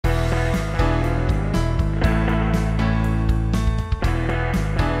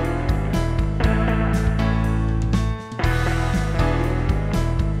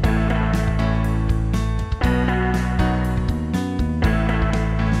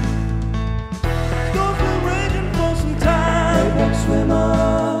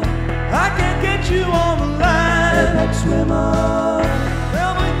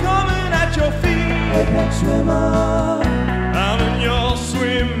Apex swimmer, out in your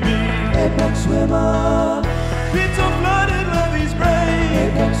swim meet. apex swimmer, Streets are flooded with these rain.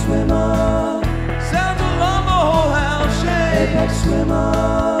 apex swimmer, Sounds alarm the whole house shakes. apex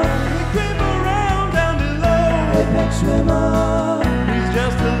swimmer, We creep around down below. apex swimmer, He's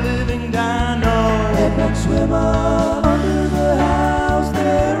just a living dino. apex swimmer. Under the house,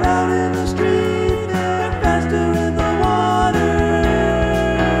 they're out in the street, they're faster in the water.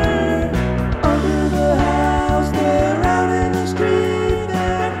 Under the house, they're out in the street,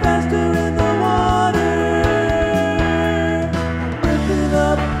 they're faster in the water. Ripping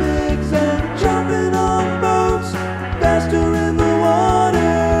up pigs and jumping on boats, faster in the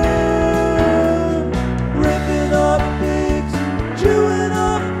water. Ripping up pigs, chewing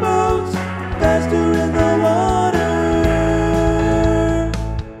up boats, faster in the water.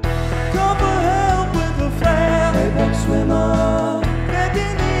 Call for help with a flare. Apex swimmer, Dead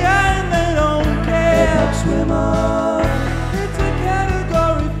in the eye and they don't care. apex swimmer, It's a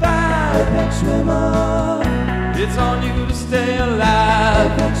category 5. apex swimmer, It's on you to stay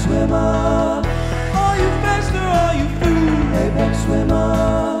alive. apex swimmer, Are you faster, are you fool? apex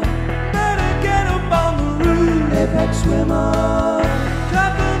swimmer, Better get up on the roof. apex swimmer.